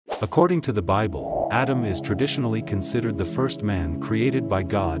According to the Bible, Adam is traditionally considered the first man created by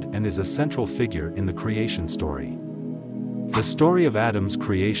God and is a central figure in the creation story. The story of Adam's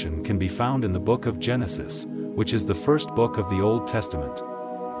creation can be found in the book of Genesis, which is the first book of the Old Testament.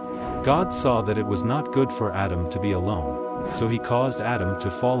 God saw that it was not good for Adam to be alone, so he caused Adam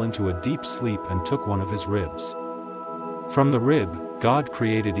to fall into a deep sleep and took one of his ribs. From the rib, God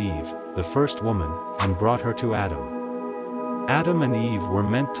created Eve, the first woman, and brought her to Adam. Adam and Eve were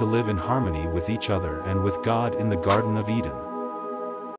meant to live in harmony with each other and with God in the Garden of Eden.